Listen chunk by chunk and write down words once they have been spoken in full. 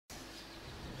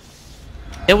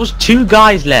There was 2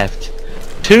 guys left.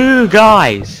 2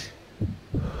 guys.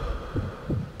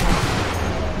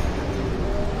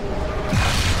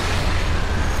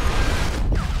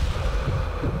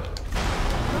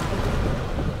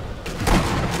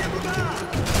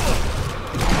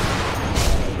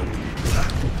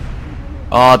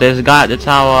 Oh, there's a guy at the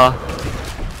tower.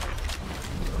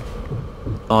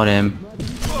 Got him.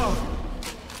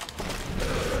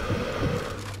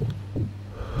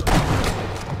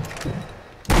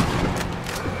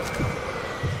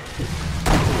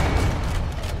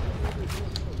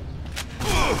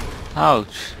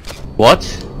 Ouch.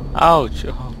 What? Ouch.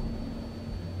 Oh.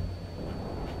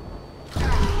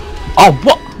 Oh,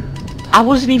 what? I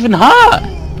wasn't even hurt.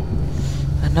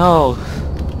 I know.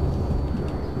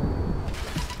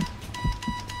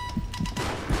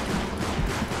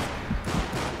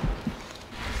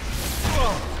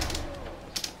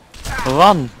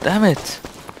 Run, damn it.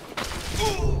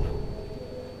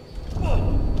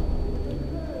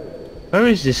 Where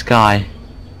is this guy?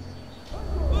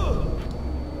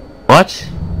 What?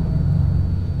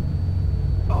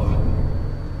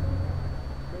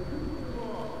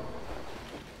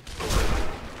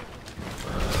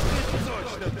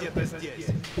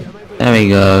 There we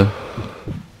go.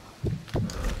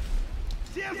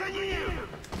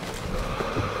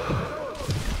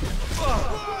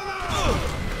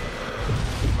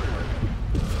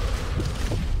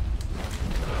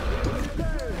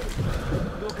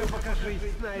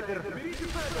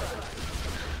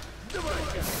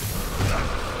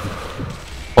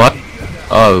 What?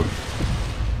 Oh.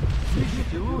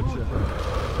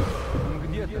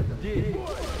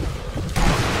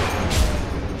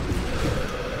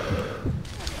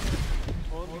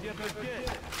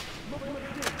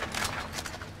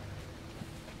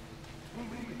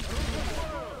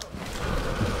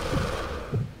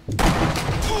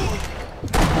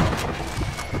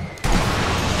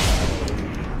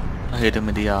 I hit him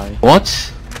in the eye.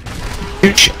 What?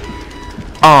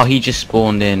 Oh, he just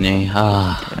spawned in.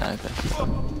 Ah. Yeah, I guess.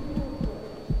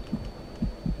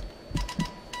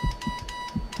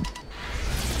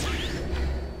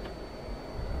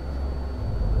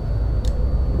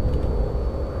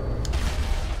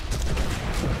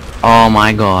 Oh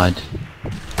my god.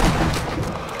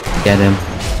 Get him.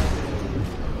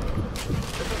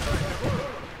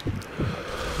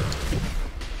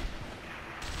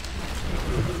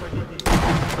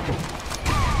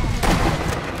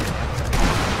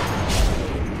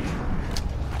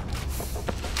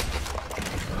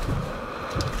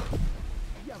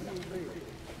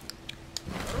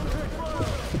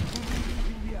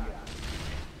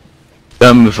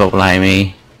 Don't move up,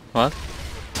 Limey. What?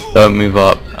 Don't move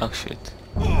up. Oh shit.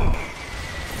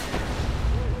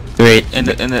 Wait. In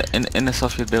the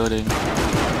Soviet building.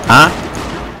 Huh?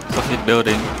 Soviet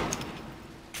building.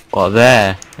 What,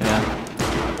 there? Yeah.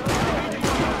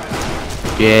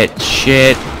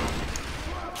 Shit.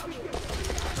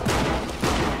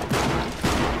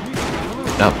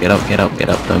 Get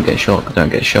up. Don't get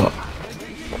shot.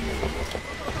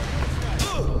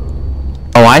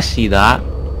 Oh, I see that.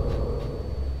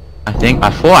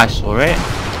 I thought I saw it.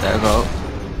 There we go.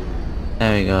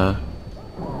 There we go.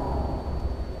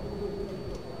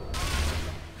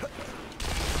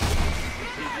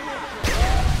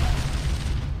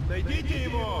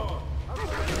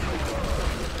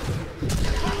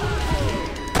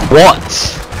 What?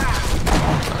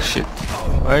 Oh shit.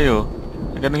 Where are you?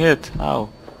 I'm getting hit. How?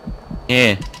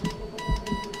 Here.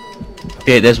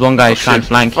 Shit, there's one guy trying to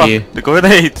flank Fuck, you. the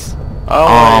grenades!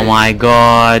 Oh my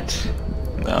god.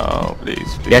 No,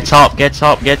 please. Get up.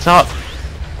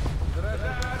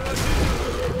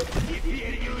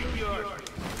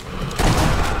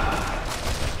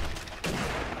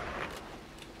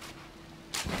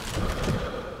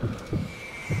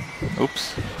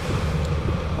 Oops.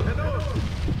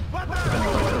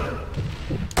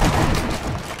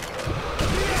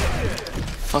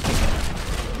 Fucking hell.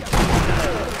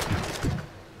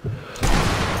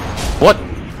 What?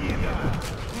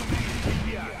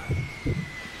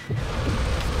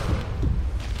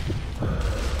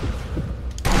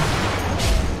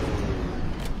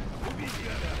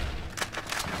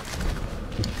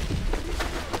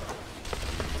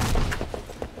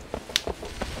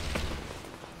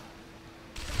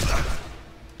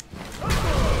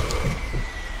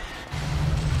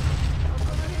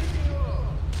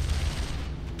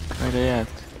 Where they at?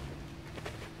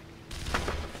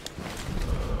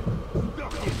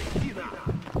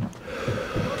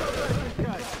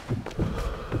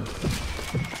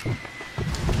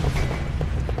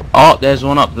 Oh, there's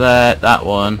one up there. That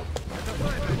one.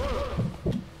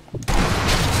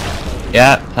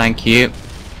 Yeah, thank you.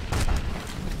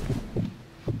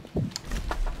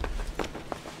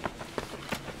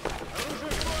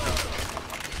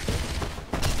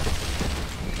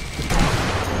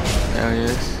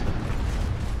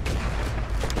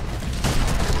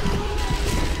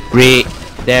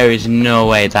 There is no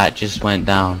way that just went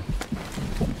down.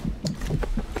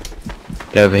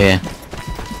 Get over here.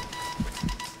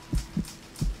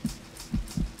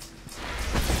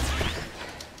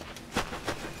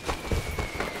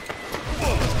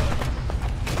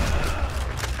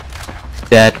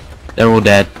 Dead. They're all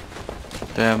dead.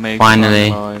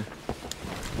 Finally.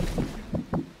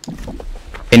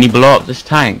 Can you blow up this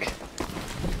tank?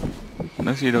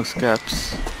 I see those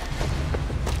caps.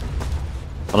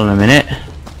 Hold on a minute.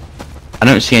 I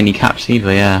don't see any caps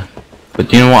either, yeah. But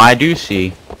do you know what I do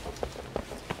see?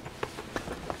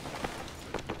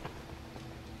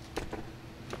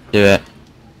 Do it.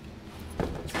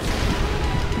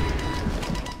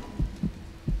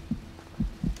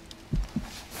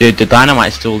 Dude, the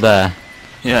dynamite's still there.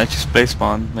 Yeah, it just place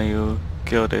spawned when you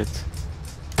killed it.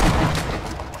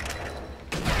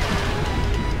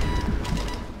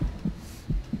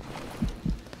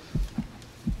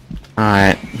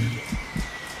 Alright.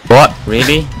 What?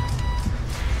 Really?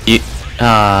 You...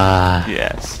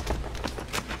 Yes.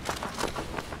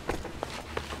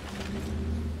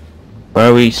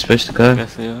 Where are we supposed to go?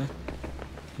 Guess anyway.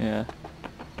 Yeah.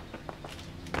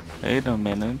 Wait a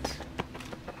minute.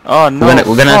 Oh no!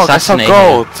 We're gonna assassinate him.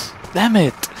 gold! Damn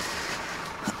it!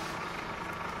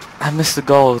 I missed the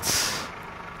gold.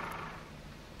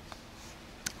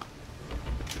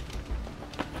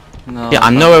 No. Yeah,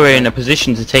 I'm nowhere in a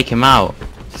position to take him out.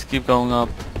 Just keep going up.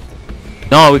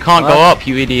 No, we can't go up,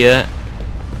 you idiot.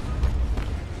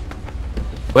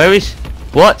 Where is...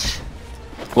 What?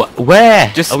 Where?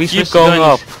 Just are we keep supposed to going go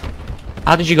up.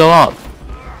 How did you go up?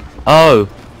 Oh.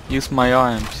 Use my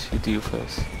arms. You do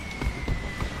first.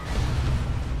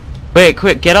 Wait,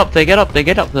 quick, get up there, get up there,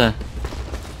 get up there.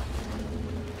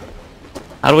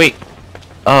 How do we...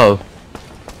 Oh.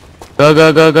 Go,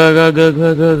 go, go, go, go, go,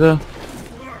 go, go, go.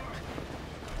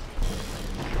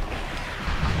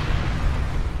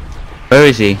 Where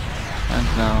is he? And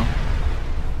now.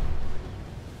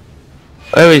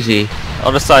 Where is he?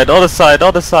 Other side, other side,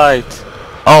 other side.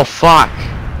 Oh, fuck.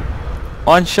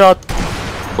 One shot.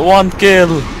 One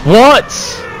kill. What?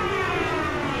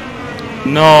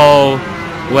 No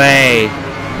way.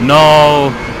 No.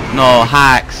 No,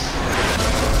 hacks.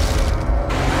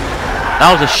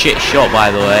 That was a shit shot,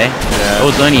 by the way. Yeah. It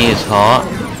was only his heart.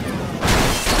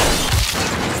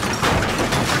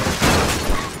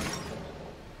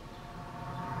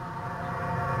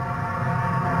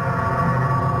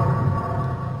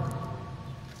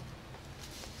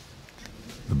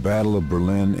 The Battle of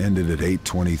Berlin ended at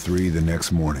 8:23 the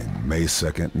next morning, May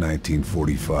 2nd,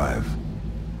 1945,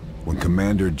 when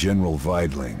Commander General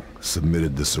Weidling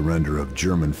submitted the surrender of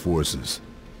German forces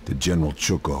to General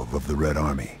Chukov of the Red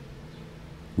Army.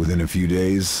 Within a few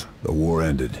days, the war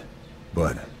ended,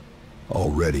 but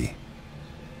already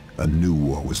a new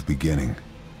war was beginning,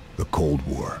 the Cold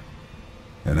War,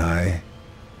 and I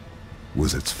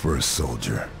was its first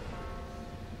soldier.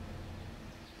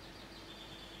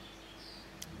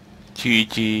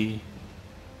 GG.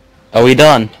 Are we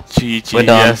done? GG. We're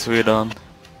done. Yes, we're done.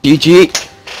 GG.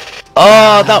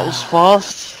 Oh, that was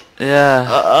fast. Yeah.